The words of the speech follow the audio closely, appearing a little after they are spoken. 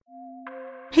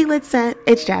Hey Lit Set,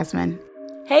 it's Jasmine.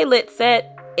 Hey Lit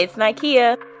Set, it's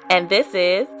Nikea, and this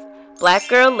is Black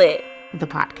Girl Lit, the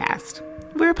podcast.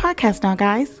 We're a podcast now,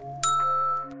 guys.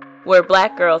 Where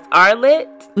black girls are lit,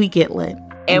 we get lit,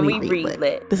 and we read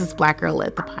lit. This is Black Girl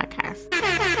Lit, the podcast.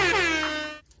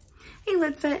 Hey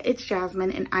Lit Set, it's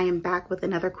Jasmine, and I am back with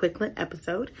another quick lit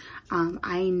episode.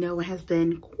 I know it has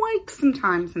been quite some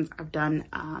time since I've done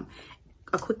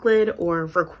a quick lit or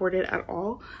recorded at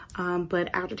all, but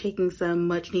after taking some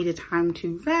much needed time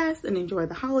to rest and enjoy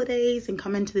the holidays and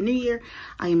come into the new year,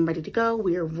 I am ready to go.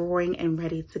 We are roaring and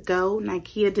ready to go.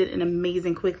 Nikea did an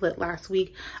amazing quick lit last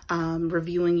week,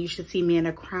 reviewing You Should See Me in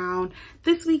a Crown.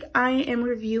 This week I am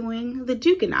reviewing The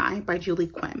Duke and I by Julie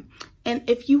Quinn. And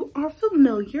if you are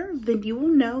familiar, then you will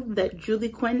know that Julie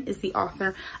Quinn is the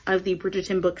author of the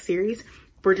Bridgerton book series.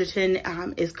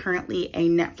 Bridgerton is currently a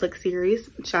Netflix series.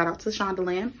 Shout out to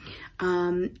Shondaland.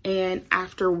 And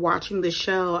after watching the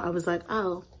show, I was like,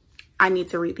 oh, I need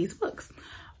to read these books.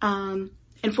 In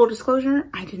full disclosure,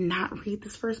 I did not read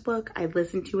this first book. I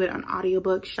listened to it on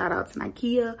audiobook. Shout out to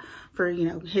Nikea for,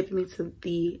 hipping me to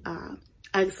the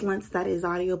excellence that is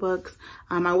audiobooks.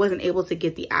 I wasn't able to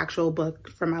get the actual book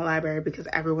from my library because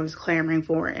everyone is clamoring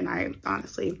for it, and I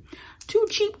honestly too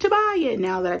cheap to buy it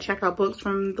now that I check out books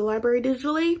from the library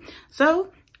digitally.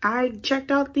 So I checked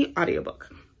out the audiobook.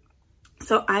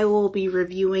 So I will be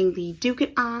reviewing The Duke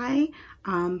and I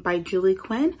by Julie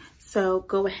Quinn. So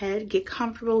go ahead, get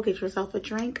comfortable, get yourself a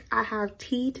drink. I have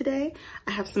tea today.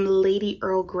 I have some Lady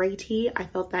Earl Grey tea. I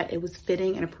felt that it was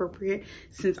fitting and appropriate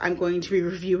since I'm going to be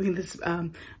reviewing this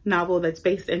novel that's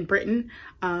based in Britain.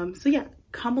 So yeah,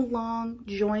 come along,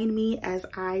 join me as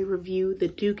I review The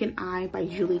Duke and I by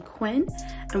Julie Quinn.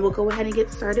 And we'll go ahead and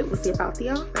get started with the About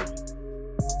the Author.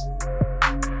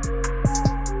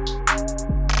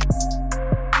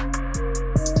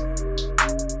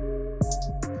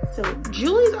 So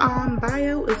Julie's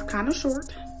bio is kind of short,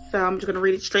 so I'm just going to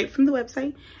read it straight from the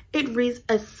website. It reads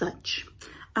as such.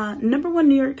 #1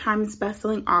 New York Times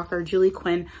bestselling author Julie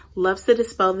Quinn loves to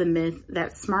dispel the myth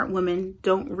that smart women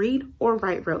don't read or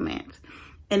write romance.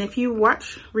 And if you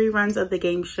watch reruns of the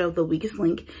game show The Weakest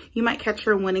Link, you might catch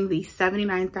her winning the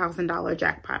 $79,000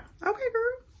 jackpot. Okay,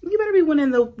 girl, you better be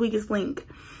winning The Weakest Link.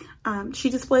 She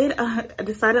displayed a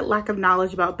decided lack of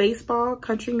knowledge about baseball,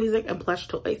 country music, and plush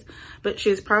toys, but she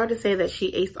is proud to say that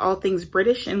she aced all things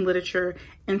British in literature,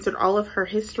 answered all of her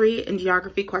history and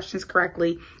geography questions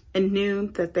correctly, and knew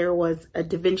that there was a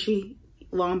Da Vinci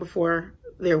long before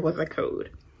there was a code.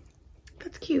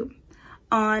 That's cute.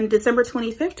 On December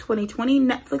 25th, 2020,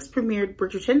 Netflix premiered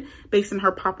Bridgerton, based on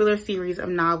her popular series of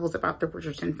novels about the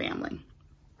Bridgerton family.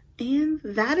 And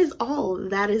that is all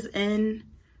that is in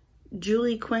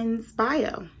Julie Quinn's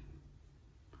bio.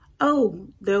 Oh,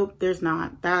 though there's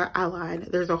not. That I lied.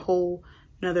 There's a whole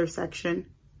another section.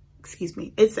 Excuse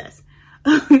me. It says,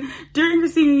 during her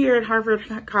senior year at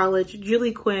Harvard College,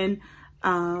 Julie Quinn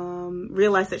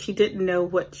realized that she didn't know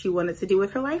what she wanted to do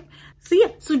with her life.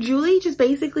 So Julie just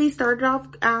basically started off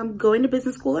going to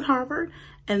business school at Harvard,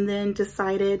 and then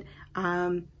decided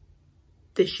that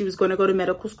she was going to go to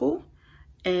medical school,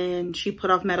 and she put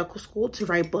off medical school to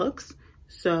write books.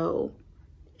 So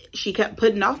she kept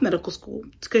putting off medical school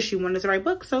because she wanted to write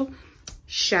books. So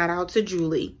shout out to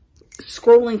Julie.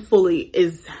 Scrolling fully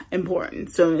is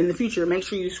important. So in the future, make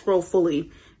sure you scroll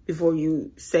fully before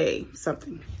you say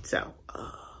something. So,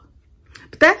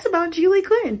 but that's about Julie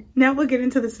Quinn. Now we'll get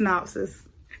into the synopsis.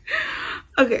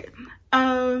 Okay.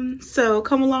 So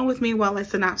come along with me while I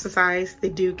synopsisize The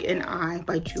Duke and I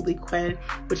by Julie Quinn,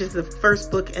 which is the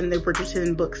first book in the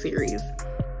Bridgerton book series.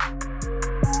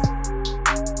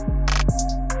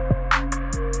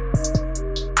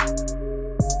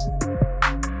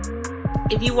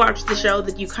 If you watch the show,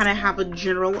 that you kind of have a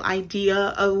general idea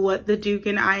of what The Duke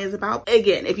and I is about.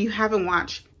 Again, if you haven't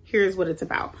watched, here's what it's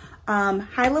about.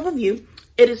 High level view.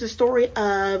 It is a story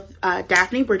of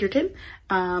Daphne Bridgerton,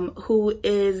 who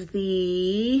is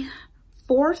the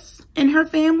fourth in her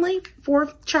family,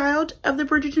 fourth child of the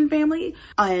Bridgerton family.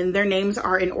 And their names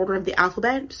are in order of the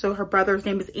alphabet. So her brother's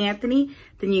name is Anthony.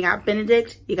 Then you got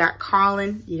Benedict, you got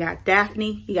Colin, you got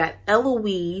Daphne, you got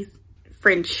Eloise,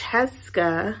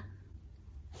 Francesca,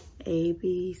 A,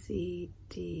 B, C,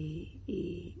 D,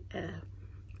 E, F,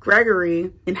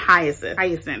 Gregory, and Hyacinth.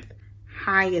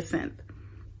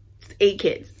 8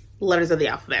 kids, letters of the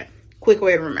alphabet. Quick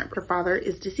way to remember. Her father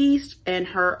is deceased, and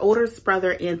her oldest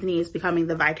brother, Anthony, is becoming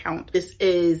the Viscount. This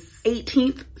is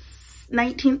 18th,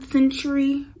 19th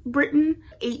century Britain,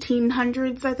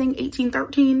 1800s, I think,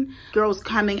 1813. Girls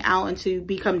coming out and to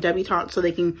become debutantes so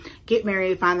they can get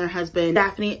married, find their husband.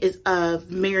 Daphne is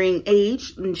of marrying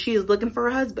age and she is looking for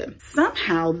a husband.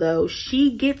 Somehow though,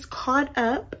 she gets caught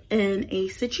up in a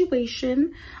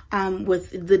situation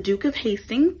with the Duke of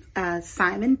Hastings,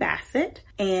 Simon Bassett.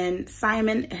 And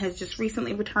Simon has just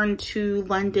recently returned to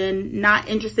London, not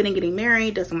interested in getting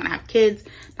married, doesn't want to have kids,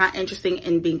 not interested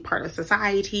in being part of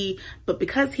society. But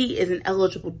because he is an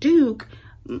eligible duke,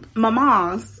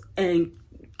 mamas and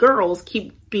girls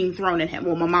keep being thrown at him.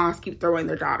 Well, mamas keep throwing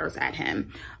their daughters at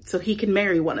him so he can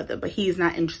marry one of them, but he's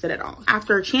not interested at all.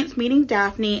 After a chance meeting,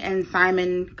 Daphne and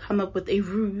Simon come up with a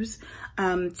ruse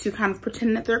to kind of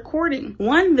pretend that they're courting.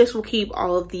 One, this will keep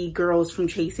all of the girls from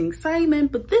chasing Simon,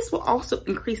 but this will also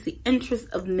increase the interest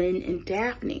of men in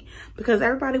Daphne because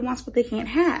everybody wants what they can't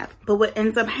have. But what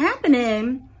ends up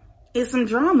happening is some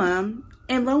drama,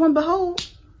 and lo and behold,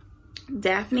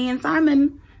 Daphne and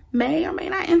Simon may or may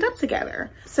not end up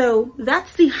together. So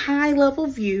that's the high level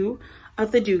view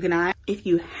of The Duke and I. If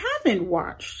you haven't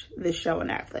watched this show on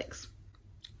Netflix,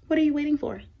 what are you waiting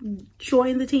for?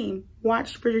 Join the team.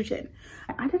 Watch Bridgerton.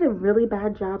 I did a really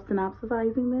bad job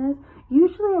synopsizing this.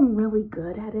 Usually I'm really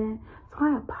good at it, so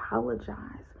I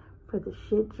apologize for the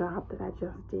shit job that I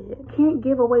just did. Can't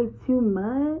give away too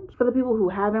much for the people who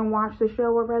haven't watched the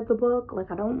show or read the book. Like,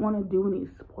 I don't want to do any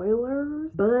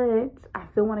spoilers, but I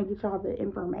still want to get y'all the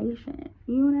information,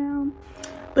 you know?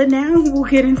 But now we'll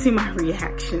get into my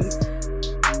reactions.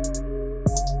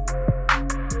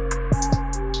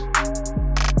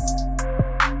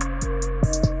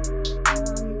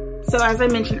 So as I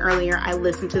mentioned earlier, I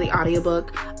listened to the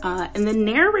audiobook and the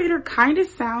narrator kind of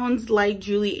sounds like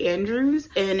Julie Andrews.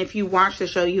 And if you watch the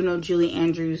show, you know Julie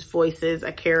Andrews voices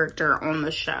a character on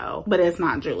the show, but it's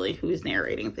not Julie who's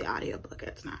narrating the audiobook.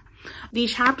 It's not. The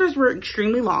chapters were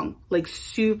extremely long, like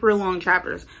super long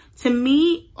chapters. To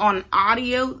me, on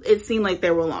audio, it seemed like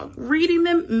they were long. Reading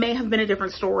them may have been a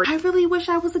different story. I really wish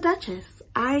I was a Duchess.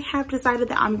 I have decided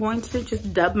that I'm going to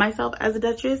just dub myself as a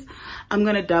Duchess. I'm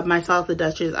going to dub myself the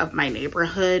Duchess of my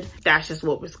neighborhood. That's just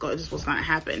what was going to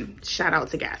happen. Shout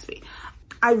out to Gatsby.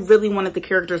 I really wanted the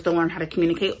characters to learn how to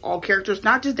communicate. All characters,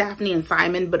 not just Daphne and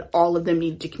Simon, but all of them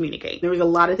needed to communicate. There was a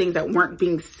lot of things that weren't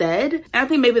being said. And I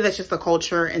think maybe that's just the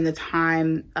culture in the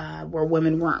time where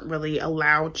women weren't really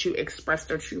allowed to express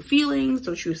their true feelings,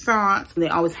 their true thoughts. They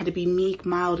always had to be meek,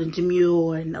 mild, and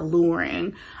demure and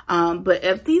alluring. But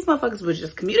if these motherfuckers would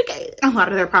just communicate, a lot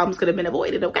of their problems could have been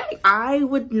avoided, okay? I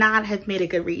would not have made a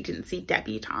good Regency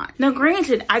debutante. Now,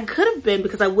 granted, I could have been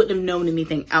because I wouldn't have known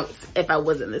anything else if I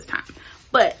wasn't this time.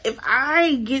 But if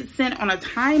I get sent on a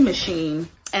time machine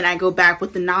and I go back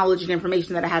with the knowledge and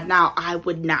information that I have now, I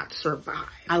would not survive.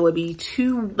 I would be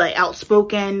too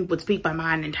outspoken, would speak my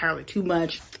mind entirely too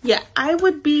much. Yeah, I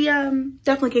would be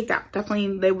definitely kicked out.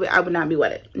 Definitely, I would not be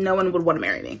wedded. No one would want to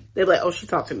marry me. They'd be like, oh, she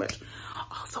talks too much.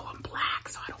 Also, I'm black,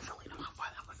 so I don't really know how far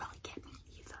that would really get me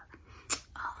either.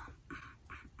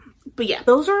 But yeah,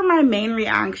 those are my main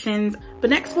reactions. But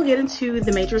next we'll get into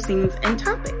the major scenes and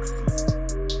topics.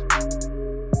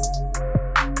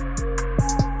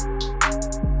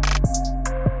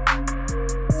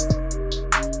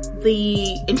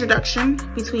 The introduction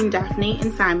between Daphne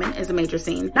and Simon is a major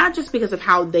scene, not just because of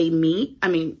how they meet. I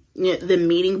mean, the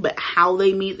meeting, but how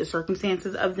they meet, the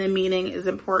circumstances of them meeting is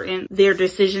important. Their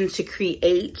decision to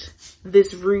create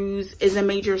this ruse is a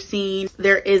major scene.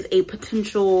 There is a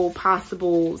potential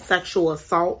possible sexual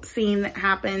assault scene that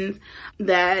happens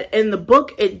that in the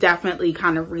book, it definitely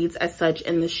kind of reads as such.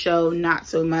 In the show, not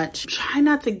so much. Try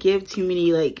not to give too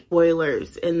many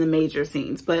spoilers in the major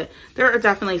scenes, but there are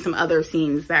definitely some other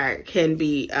scenes that can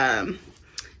be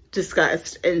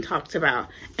discussed and talked about.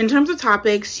 In terms of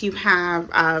topics, you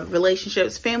have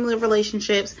relationships, family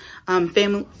relationships,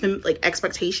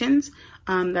 expectations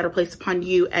that are placed upon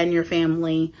you and your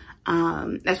family,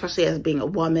 especially as being a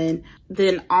woman.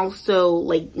 Then also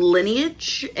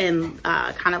lineage and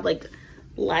kind of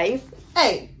life.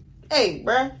 Hey,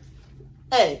 bruh.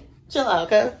 Hey, chill out,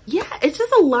 okay? Yeah, it's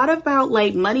just a lot about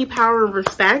money, power, and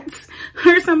respect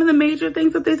are some of the major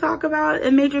things that they talk about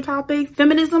in major topics.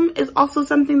 Feminism is also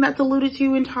something that's alluded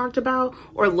to and talked about,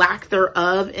 or lack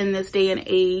thereof in this day and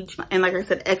age. And like I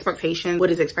said, expectation,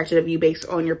 what is expected of you based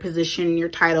on your position, your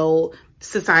title,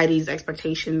 society's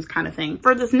expectations kind of thing.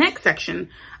 For this next section,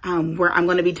 where I'm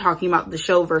going to be talking about the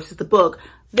show versus the book,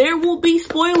 there will be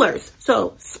spoilers.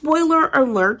 So spoiler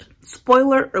alert.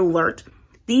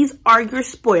 These are your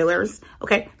spoilers,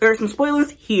 okay? There are some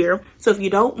spoilers here. So if you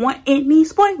don't want any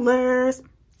spoilers,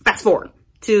 fast forward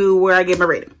to where I give my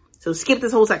rating. So skip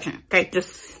this whole section, okay?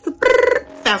 Just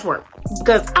fast forward.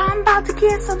 because I'm about to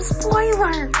get some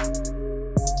spoilers.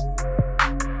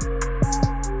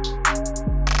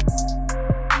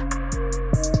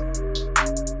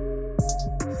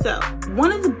 So,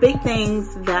 one of the big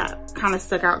things that kind of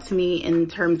stuck out to me in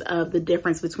terms of the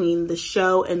difference between the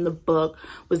show and the book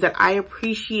was that I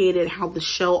appreciated how the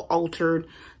show altered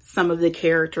some of the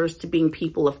characters to being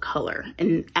people of color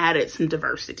and added some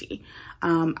diversity.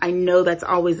 I know that's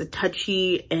always a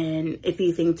touchy and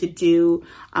iffy thing to do,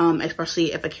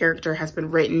 especially if a character has been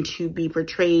written to be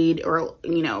portrayed or,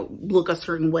 you know, look a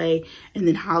certain way, and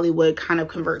then Hollywood kind of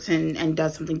converts and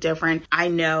does something different. I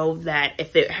know that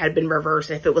if it had been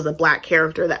reversed, if it was a black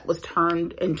character that was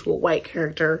turned into a white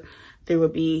character, there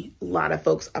would be a lot of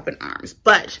folks up in arms.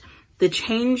 But the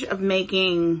change of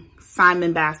making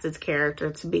Simon Bassett's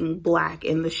character to being black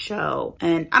in the show,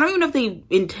 and I don't even know if they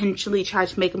intentionally tried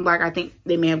to make him black. I think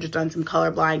they may have just done some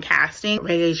colorblind casting.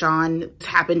 Regé-Jean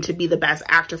happened to be the best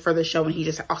actor for the show, and he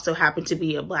just also happened to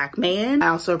be a black man. I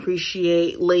also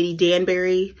appreciate Lady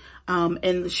Danbury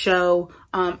in the show.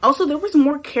 Also, there was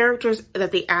more characters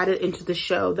that they added into the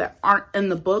show that aren't in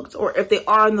the books, or if they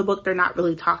are in the book, they're not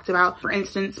really talked about. For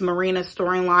instance, Marina's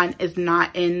storyline is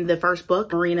not in the first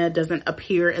book. Marina doesn't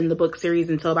appear in the book series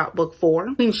until about book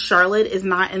 4. Queen Charlotte is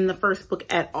not in the first book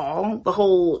at all. The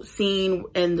whole scene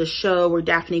in the show where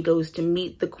Daphne goes to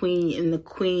meet the queen and the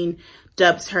queen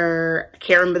dubs her, I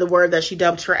can't remember the word that she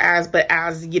dubbed her as, but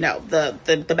as, you know, the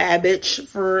bad bitch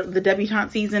for the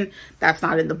debutante season, that's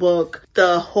not in the book.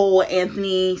 The whole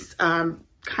Anthony's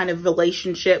kind of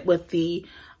relationship with the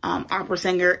opera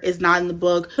singer is not in the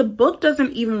book. The book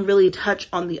doesn't even really touch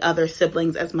on the other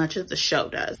siblings as much as the show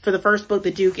does. For the first book,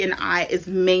 The Duke and I is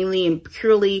mainly and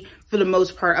purely, for the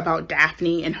most part, about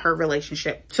Daphne and her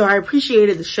relationship. So I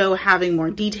appreciated the show having more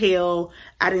detail,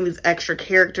 adding these extra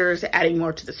characters, adding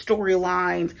more to the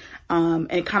storylines,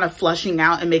 and kind of fleshing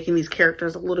out and making these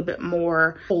characters a little bit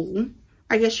more whole,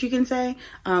 I guess you can say.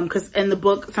 Because in the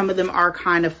book, some of them are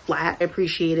kind of flat. I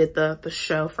appreciated the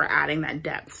show for adding that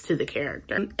depth to the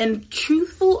character. And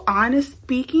truthful, honest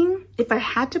speaking, if I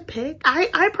had to pick,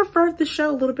 I preferred the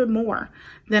show a little bit more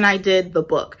than I did the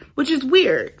book, which is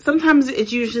weird. Sometimes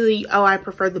it's usually, oh, I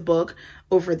prefer the book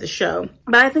over the show.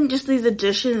 But I think just these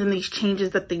additions and these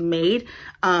changes that they made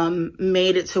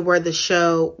it to where the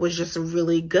show was just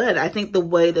really good. I think the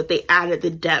way that they added the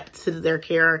depth to their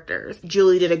characters.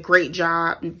 Julia did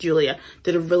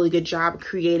a really good job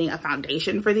creating a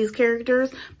foundation for these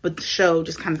characters, but the show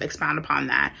just kind of expounded upon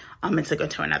that and took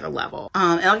it to another level.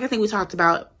 And like I think we talked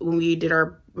about when we did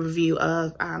our review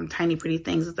of Tiny Pretty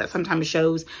Things, is that sometimes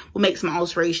shows will make some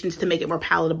alterations to make it more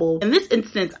palatable. In this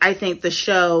instance, I think the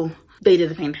show, they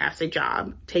did a fantastic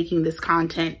job taking this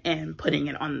content and putting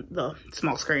it on the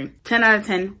small screen. 10 out of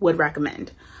 10 would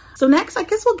recommend. So next, I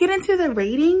guess we'll get into the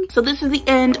rating. So this is the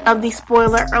end of the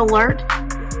spoiler alert.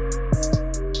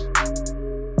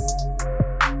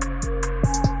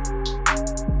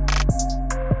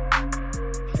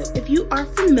 So if you are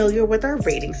familiar with our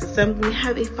rating system, we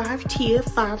have a 5-tier,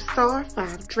 5-star,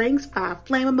 5 drinks, 5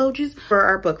 flame emojis for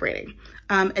our book rating.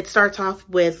 It starts off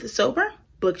with sober,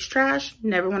 book's trash,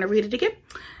 never want to read it again.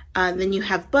 Then you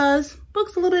have buzz,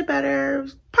 book's a little bit better,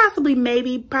 possibly,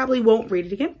 maybe, probably won't read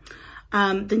it again.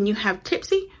 Then you have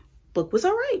tipsy, book was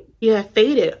all right. You have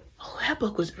faded, oh, that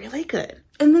book was really good.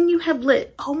 And then you have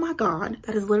lit, oh my God,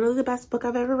 that is literally the best book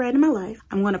I've ever read in my life.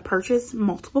 I'm going to purchase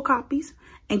multiple copies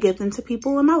and give them to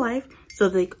people in my life so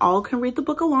they all can read the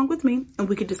book along with me and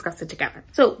we could discuss it together.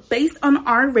 So based on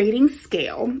our rating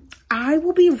scale, I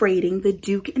will be rating The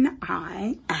Duke and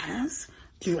I as,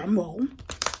 drum roll,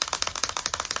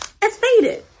 as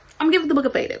faded. I'm giving the book a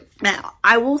faded. Now,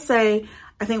 I will say,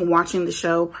 I think watching the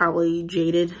show probably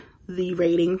jaded the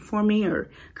rating for me, or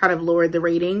kind of lowered the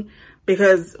rating,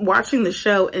 because watching the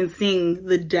show and seeing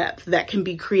the depth that can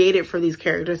be created for these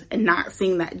characters and not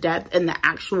seeing that depth in the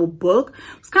actual book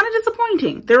was kind of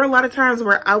disappointing. There were a lot of times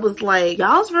where I was like,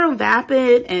 y'all's real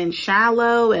vapid and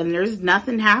shallow and there's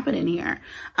nothing happening here.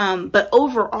 But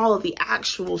overall, the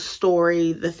actual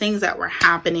story, the things that were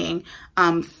happening,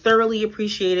 thoroughly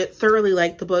appreciated, thoroughly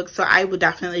liked the book. So I would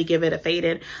definitely give it a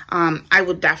faded. I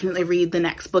would definitely read the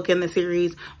next book in the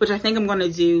series, which I think I'm going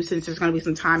to do since there's going to be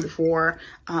some time before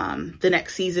the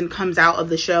next season comes out of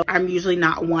the show. I'm usually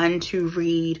not one to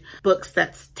read books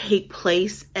that take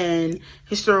place in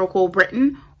historical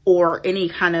Britain or any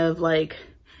kind of like,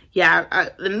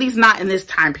 at least not in this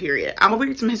time period. I'm gonna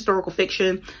read some historical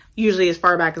fiction, usually as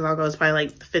far back as I'll go is probably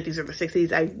like the 50s or the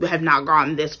 60s. I have not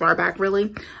gone this far back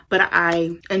really, but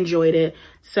I enjoyed it.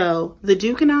 So The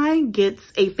Duke and I gets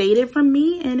a faded from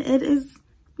me, and it is,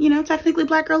 you know, technically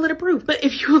Black Girl Lit approved. But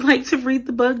if you would like to read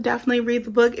the book, definitely read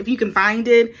the book. If you can find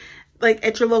it, like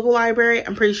at your local library.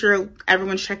 I'm pretty sure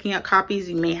everyone's checking out copies.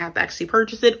 You may have to actually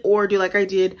purchase it or do like I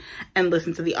did and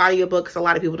listen to the audiobooks. A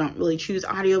lot of people don't really choose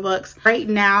audiobooks. Right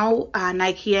now,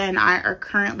 Nikea and I are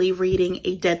currently reading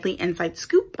A Deadly Inside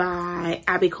Scoop by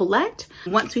Abby Collette.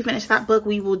 Once we finish that book,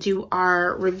 we will do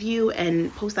our review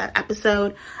and post that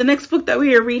episode. The next book that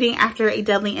we are reading after A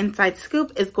Deadly Inside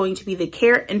Scoop is going to be The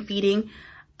Care and Feeding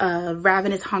of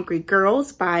Ravenous Hungry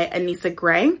Girls by Anissa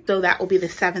Gray. So that will be the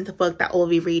 7th book that we'll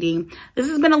be reading. This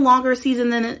has been a longer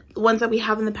season than ones that we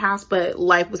have in the past, but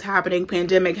life was happening,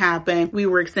 pandemic happened. We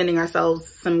were extending ourselves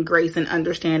some grace and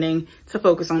understanding to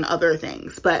focus on other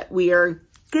things, but we are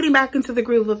getting back into the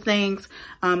groove of things.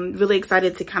 Really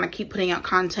excited to kind of keep putting out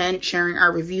content, sharing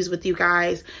our reviews with you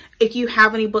guys. If you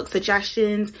have any book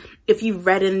suggestions, if you've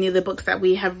read any of the books that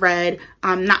we have read,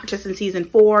 not just in season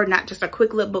 4, not just our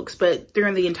quick lit books, but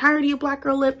during the entirety of Black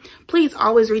Girl Lit, please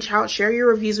always reach out, share your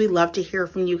reviews. We love to hear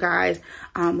from you guys.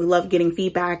 We love getting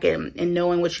feedback and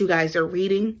knowing what you guys are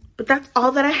reading. But that's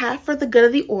all that I have for the good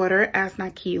of the order, as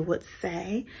Nikea would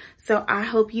say. So I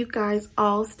hope you guys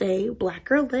all stay Black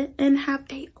Girl Lit and have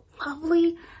a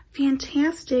lovely,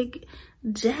 fantastic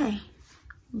day.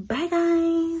 Bye,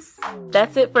 guys.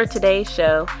 That's it for today's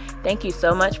show. Thank you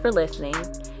so much for listening.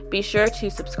 Be sure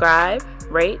to subscribe,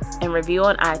 rate, and review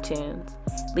on iTunes.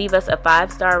 Leave us a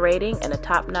 5-star rating and a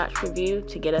top-notch review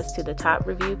to get us to the top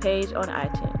review page on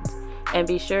iTunes. And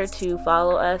be sure to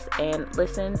follow us and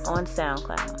listen on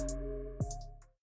SoundCloud.